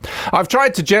comb-over. I've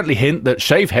tried to gently hint that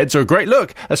shave heads are a great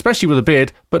look, especially with a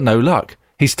beard, but no luck.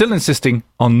 He's still insisting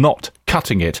on not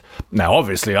cutting it. Now,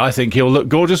 obviously, I think he'll look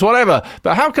gorgeous whatever,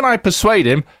 but how can I persuade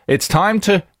him it's time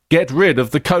to get rid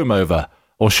of the comb-over?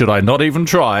 Or should I not even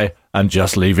try and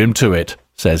just leave him to it?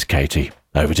 Says Katie.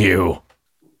 Over to you.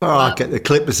 Oh, I'll get the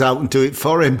clippers out and do it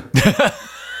for him. Do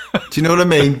you know what I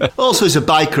mean? Also, as a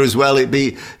biker as well, it'd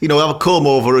be, have a comb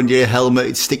over under your helmet.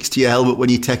 It sticks to your helmet when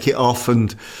you take it off.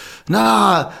 And,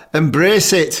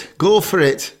 embrace it. Go for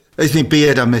it. It's my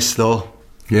beard I miss, though.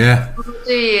 Yeah.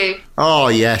 Do you? Oh,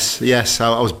 yes.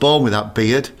 I was born with that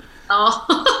beard. Oh.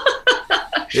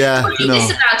 Yeah. What do you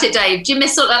miss about it, Dave? Do you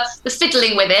miss sort of the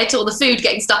fiddling with it, or the food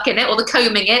getting stuck in it, or the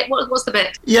combing it? What's the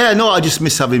bit? Yeah, no, I just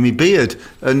miss having my beard.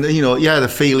 And,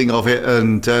 the feeling of it.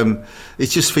 And it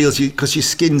just feels, because your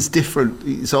skin's different.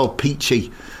 It's all peachy.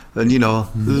 And, no,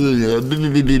 I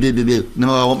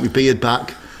want my beard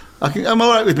back. I'm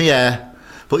all right with my hair.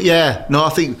 But yeah, no, I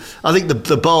think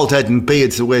the bald head and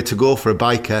beard's the way to go for a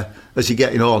biker as you're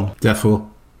getting on. Defo.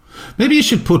 Maybe you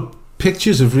should put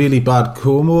pictures of really bad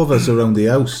comb-overs around the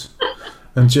house,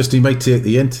 and he might take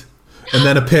the hint, and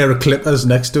then a pair of clippers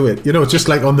next to it. Just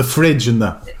like on the fridge and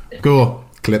that. Go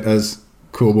clippers,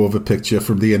 comb-over picture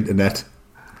from the internet,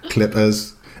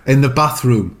 clippers in the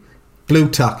bathroom. Blue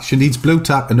tack. She needs blue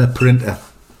tack and a printer.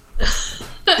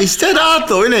 It's dead hard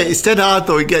though, isn't it? It's dead hard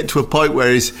though. You get to a point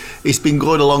where it's been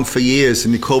going along for years,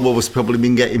 and the comb-over's probably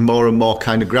been getting more and more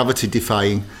kind of gravity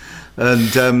defying.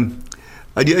 And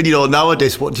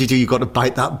nowadays, what do? You've got to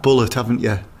bite that bullet, haven't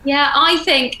you? Yeah, I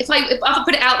think if I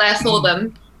put it out there for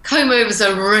them, comb-overs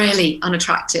are really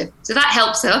unattractive. So that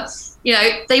helps her.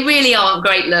 They really aren't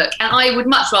great look. And I would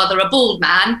much rather a bald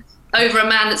man over a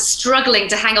man that's struggling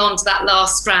to hang on to that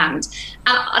last strand.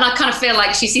 And I kind of feel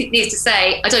like she needs to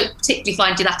say, I don't particularly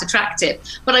find you that attractive.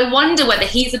 But I wonder whether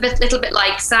he's little bit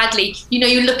like, sadly,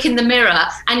 you look in the mirror,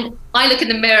 and I look in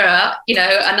the mirror,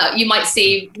 and you might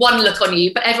see one look on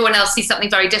you, but everyone else sees something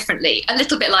very differently. A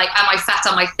little bit like, am I fat,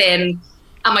 am I thin?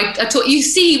 You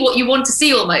see what you want to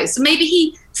see almost. Maybe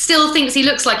he still thinks he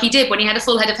looks like he did when he had a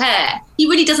full head of hair. He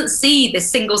really doesn't see this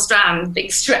single strand being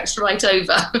stretched right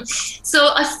over.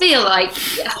 So I feel like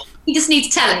he just needs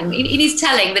telling. He needs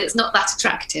telling that it's not that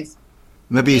attractive.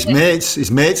 Maybe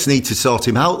his mates need to sort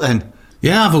him out then.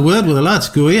 Yeah, have a word with the lads,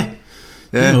 go here.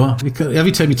 Yeah.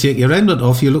 Every time you take your helmet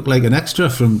off, you look like an extra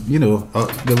from,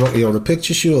 the Rocky Horror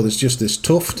Picture Show. There's just this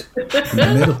tuft in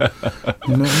the middle.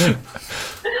 You know what I mean?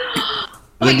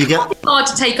 It's hard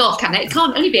to take off, can it? It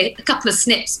can't only be a couple of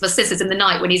snips for scissors in the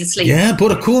night when he's asleep. Yeah,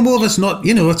 but a comb-over's not,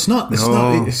 it's not.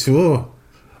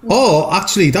 Oh,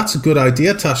 actually, that's a good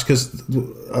idea, Tash, because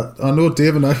I know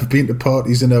Dave and I have been to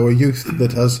parties in our youth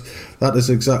that has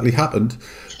exactly happened.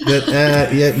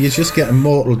 That you just get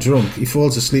mortal drunk. He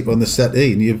falls asleep on the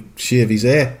settee and you shave his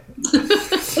hair.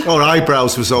 Or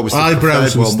eyebrows was always the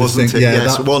preferred one, wasn't it?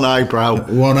 Yeah, one eyebrow.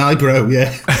 One eyebrow, yeah.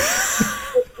 So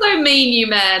mean, you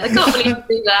man. I can't believe you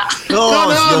do that.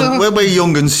 No. When we're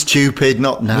young and stupid,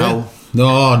 not now.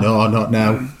 Yeah. No, not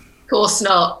now. Of course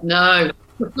not. No.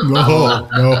 No.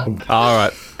 All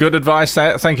right. Good advice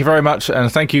there. Thank you very much.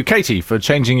 And thank you, Katie, for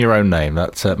changing your own name.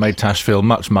 That made Tash feel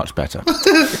much, much better.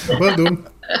 Well done.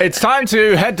 It's time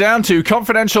to head down to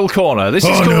Confidential Corner. This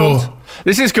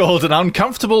is called an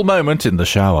uncomfortable moment in the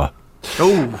shower.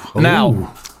 Oh.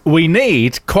 Now, we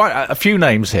need quite a few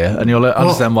names here, and you'll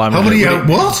understand why I'm... How many?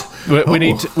 What?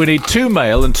 We need 2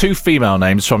 male and 2 female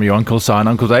names from you, Uncle Si and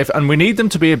Uncle Dave, and we need them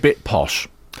to be a bit posh.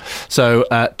 So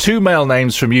 2 male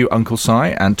names from you, Uncle Si,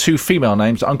 and 2 female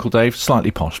names, Uncle Dave,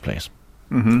 slightly posh, please.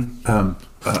 Mm-hmm.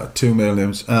 2 male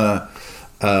names.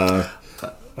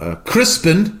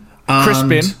 Crispin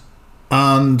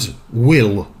and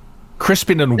Will.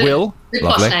 Crispin and Will.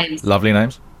 Lovely names. Lovely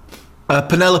names.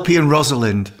 Penelope and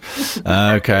Rosalind.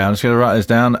 Okay, I'm just going to write this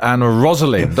down. And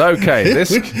Rosalind. Okay,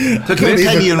 so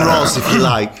Penny and Ros, if you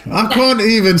like. I can't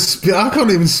even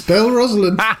spell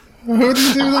Rosalind. How do you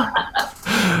do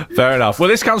that? Fair enough. Well,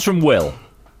 this comes from Will.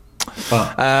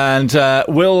 And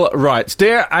Will writes,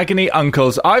 Dear Agony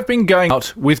Uncles, I've been going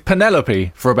out with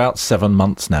Penelope for about 7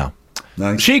 months now.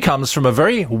 Nice. She comes from a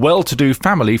very well-to-do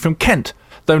family from Kent,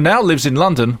 though now lives in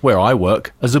London, where I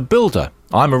work as a builder.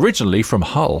 I'm originally from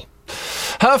Hull.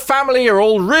 Her family are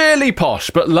all really posh,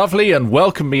 but lovely, and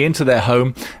welcome me into their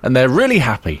home, and they're really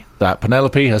happy that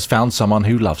Penelope has found someone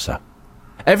who loves her.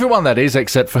 Everyone, that is,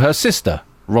 except for her sister,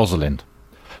 Rosalind.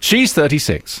 She's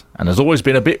 36 and has always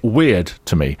been a bit weird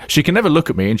to me. She can never look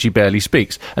at me and she barely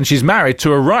speaks. And she's married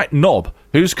to a right knob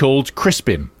who's called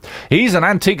Crispin. He's an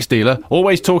antiques dealer,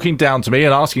 always talking down to me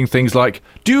and asking things like,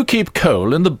 do you keep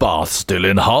coal in the bath still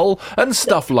in Hull? And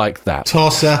stuff like that.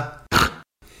 Tosser.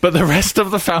 But the rest of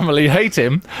the family hate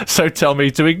him, so tell me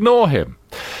to ignore him.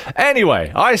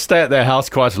 Anyway, I stay at their house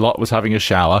quite a lot, was having a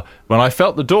shower, when I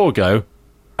felt the door go,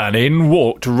 and in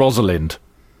walked Rosalind.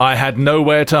 I had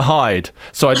nowhere to hide,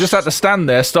 so I just had to stand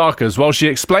there starkers while she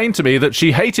explained to me that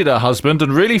she hated her husband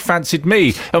and really fancied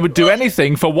me and would do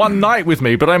anything for one night with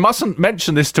me, but I mustn't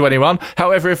mention this to anyone.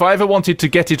 However, if I ever wanted to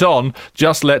get it on,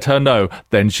 just let her know.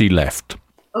 Then she left.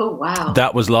 Oh, wow.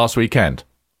 That was last weekend.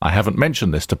 I haven't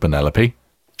mentioned this to Penelope.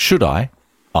 Should I?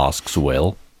 Asks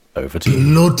Will. Over to you.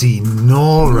 Bloody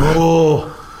Nora.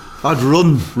 Oh, I'd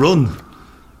run.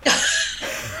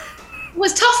 It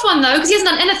was a tough one, though, because he hasn't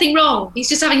done anything wrong. He's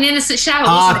just having an innocent shower.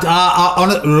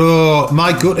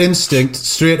 My gut instinct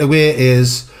straight away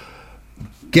is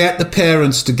get the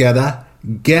parents together,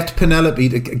 get Penelope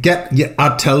to get. Yeah,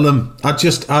 I'd tell them.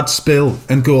 I'd spill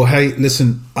and go, hey,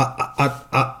 listen,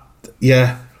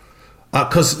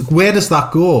 because where does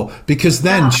that go? Because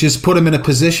then she's put him in a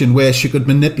position where she could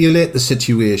manipulate the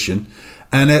situation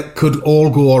and it could all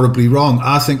go horribly wrong.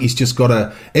 I think he's just got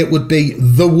to... It would be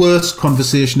the worst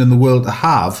conversation in the world to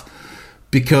have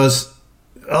because...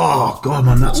 Oh, God,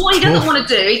 man, that's what he tough. doesn't want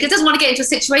to do, he doesn't want to get into a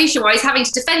situation where he's having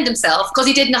to defend himself because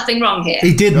he did nothing wrong here.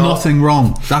 He did nothing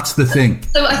wrong. That's the thing.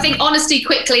 So I think honesty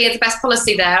quickly is the best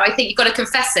policy there. I think you've got to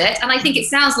confess it. And I think it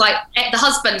sounds like the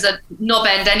husband's a knob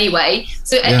end anyway.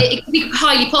 So it could be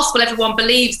highly possible everyone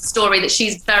believes the story that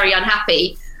she's very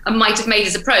unhappy and might have made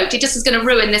his approach. It just is going to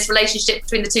ruin this relationship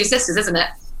between the two sisters, isn't it?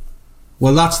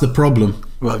 Well, that's the problem.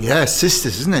 Well, yeah,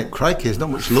 sisters, isn't it? Crikey, there's not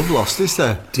much love lost, is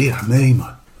there? Dear me,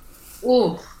 man.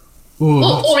 Or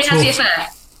he has the affair.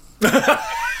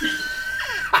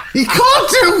 He can't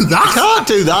do that. He can't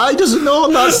do that. He doesn't know.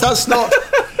 That's not...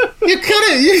 You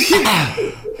couldn't.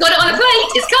 Got it on a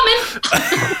plate. It's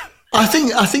coming.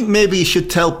 I think maybe you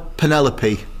should tell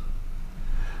Penelope.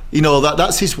 You know,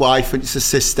 that's his wife and it's a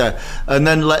sister. And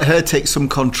then let her take some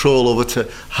control over to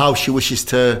how she wishes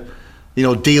to,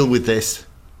 deal with this.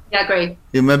 Yeah, I agree.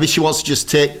 Maybe she wants to just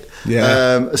take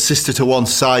a sister to one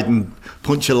side and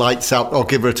punch her lights out or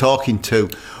give her a talking to.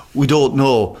 We don't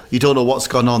know. You don't know what's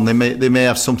gone on. They may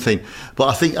have something. But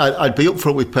I think I'd be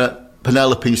upfront with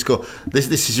Penelope and just go,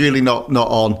 this is really not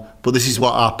on, but this is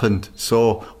what happened.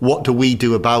 So what do we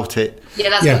do about it? Yeah,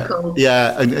 that's good call.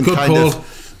 Yeah, and good kind call.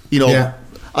 of,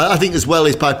 I think as well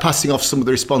is by passing off some of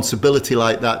the responsibility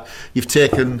like that, you've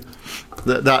taken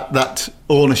that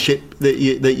ownership that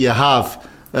you have,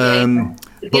 but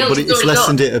it's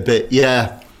lessened it a bit.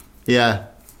 Yeah.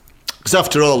 Because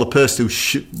after all, the person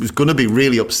who's going to be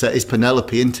really upset is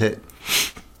Penelope, isn't it?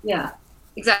 Yeah,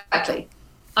 exactly.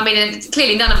 I mean, and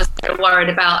clearly none of us are worried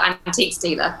about antiques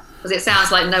dealer because it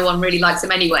sounds like no one really likes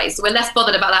him anyway. So we're less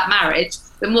bothered about that marriage.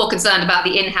 We're more concerned about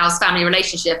the in-house family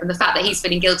relationship and the fact that he's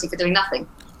feeling guilty for doing nothing.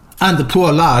 And the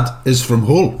poor lad is from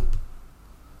Hull.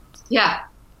 Yeah.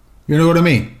 You know what I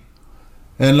mean?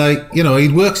 And he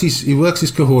works his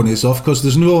cojones off because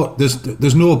there's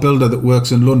no builder that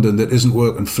works in London that isn't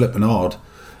working flipping hard.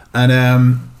 And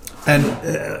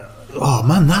oh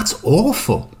man, that's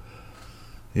awful.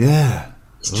 Yeah.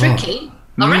 It's tricky.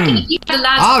 I reckon if you had a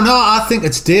lad... Oh no, I think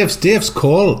it's Dave's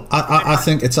call. I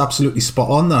think it's absolutely spot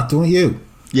on that, don't you?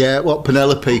 Yeah, what,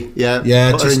 Penelope?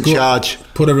 Yeah, put her in charge.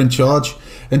 Put her in charge.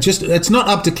 And just, it's not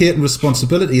abdicating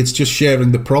responsibility, it's just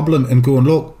sharing the problem and going,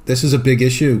 look, this is a big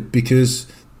issue because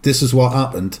this is what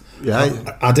happened.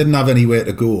 Yeah. I didn't have anywhere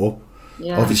to go.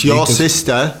 Yeah. It's your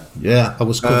sister. Yeah, I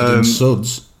was covered in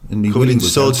suds. Covered in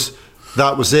suds.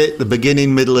 That was it, the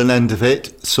beginning, middle and end of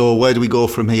it. So where do we go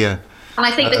from here? And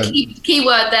I think the key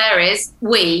word there is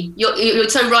we. You're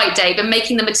so right, Dave, and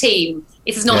making them a team.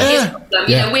 This is not his problem.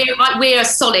 Yeah. We're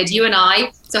solid, you and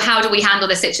I. So how do we handle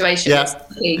this situation?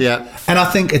 Yeah. And I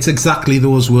think it's exactly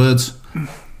those words.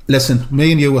 Listen,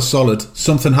 me and you were solid.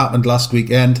 Something happened last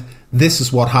weekend. This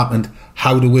is what happened.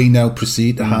 How do we now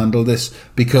proceed to handle this?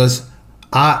 Because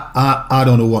I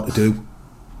don't know what to do.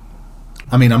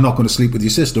 I mean, I'm not going to sleep with your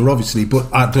sister, obviously, but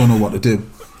I don't know what to do.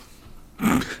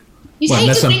 You hate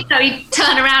to think, though, he'd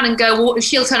turn around and go,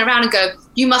 she'll turn around and go,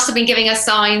 you must have been giving her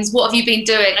signs. What have you been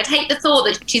doing? I'd hate the thought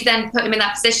that she's then put him in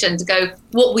that position to go,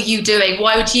 what were you doing?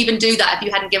 Why would she even do that if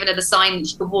you hadn't given her the sign that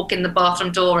she could walk in the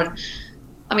bathroom door? And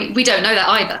I mean, we don't know that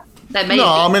either. No,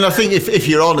 I mean, I think if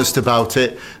you're honest about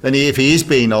it, and if he is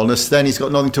being honest, then he's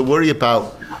got nothing to worry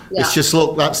about. Yeah. It's just,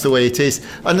 look, that's the way it is.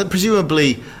 And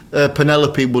presumably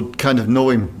Penelope would kind of know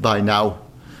him by now.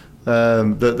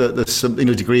 That there's some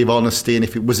degree of honesty, and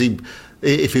if he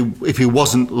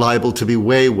wasn't liable to be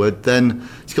wayward, then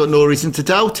he's got no reason to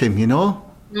doubt him. I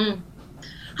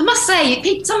must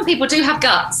say, some people do have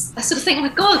guts. I sort of think, oh my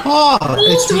God,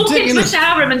 it's to walk ridiculous. into a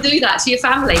shower room and do that to your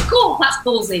family. Cool, that's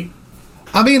ballsy.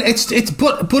 I mean, I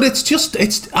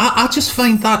just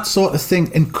find that sort of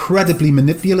thing incredibly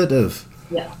manipulative,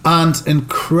 and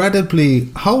incredibly.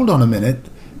 Hold on a minute.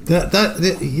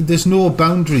 There's no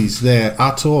boundaries there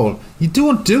at all. You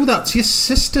don't do that to your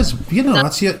sisters.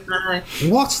 That's your. No.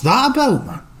 What's that about,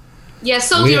 man? Yeah,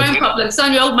 solve your own problems,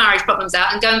 sort your old marriage problems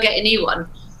out, and go and get a new one.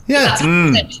 Yeah,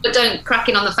 but don't crack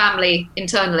in on the family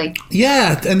internally.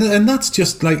 Yeah, and that's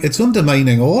just like, it's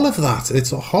undermining all of that.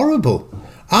 It's horrible.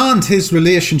 And his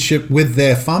relationship with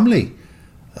their family.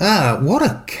 What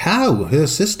a cow her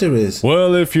sister is.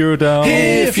 Well, if you're down,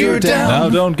 now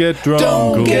don't get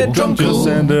drunk. Just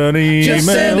send an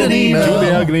email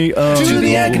to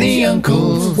the Agony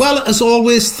Uncles. Well, as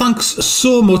always, thanks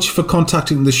so much for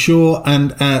contacting the show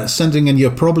and sending in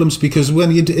your problems, because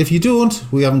if you don't,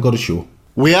 we haven't got a show.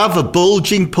 We have a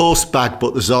bulging post bag,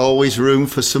 but there's always room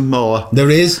for some more. There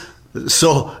is.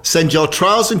 So send your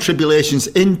trials and tribulations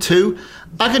into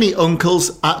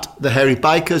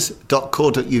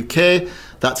agonyuncles@thehairybikers.co.uk.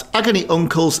 That's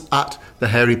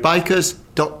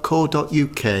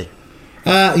agonyuncles@thehairybikers.co.uk.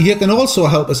 You can also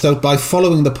help us out by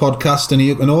following the podcast, and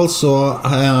you can also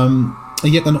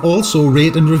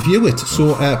rate and review it.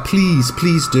 So please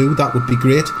do. That would be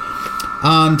great.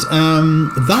 And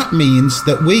that means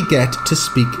that we get to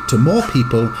speak to more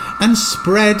people and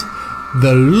spread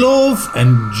the love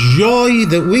and joy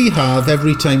that we have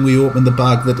every time we open the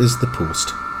bag that is the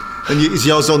post. And is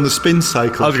yours on the spin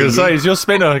cycle? I was going to say, is your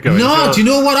spinner going? No, do you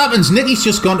know what happens? Nikki's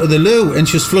just gone to the loo and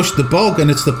she's flushed the bog, and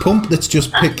it's the pump that's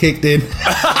just kicked in.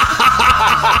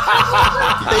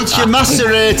 It's your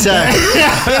macerator.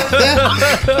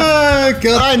 Oh,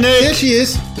 God. Hi, Nick. There she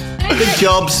is.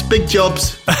 Big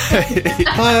jobs.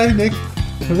 Hi, Nick.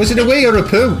 Was it a wee or a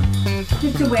poo?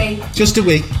 Just a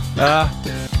wee.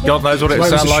 God knows what it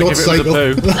sounded like if it was a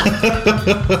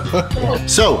poo.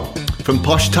 So, from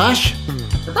Posh Tash,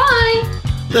 bye.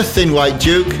 The Thin White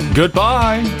Duke,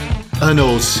 goodbye. And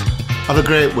us. Have a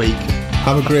great week.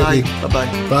 Have a great week. Bye-bye.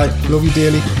 Bye. Love you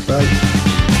dearly. Bye.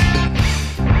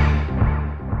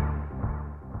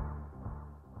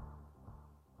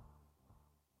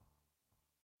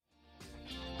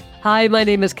 Hi, my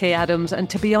name is Kay Adams, and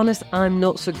to be honest, I'm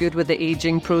not so good with the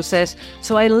ageing process,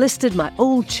 so I enlisted my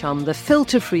old chum, the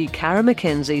filter-free Cara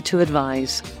McKenzie, to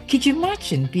advise. Could you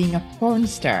imagine being a porn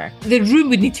star? The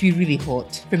room would need to be really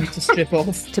hot for me to strip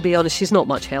off. To be honest, she's not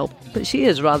much help, but she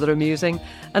is rather amusing.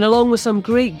 And along with some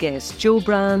great guests, Joe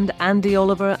Brand, Andy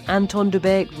Oliver, Anton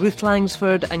Dubeck, Ruth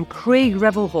Langsford and Craig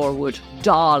Revel-Horwood,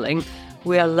 darling,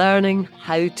 we are learning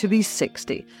how to be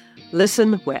 60.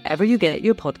 Listen wherever you get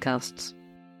your podcasts.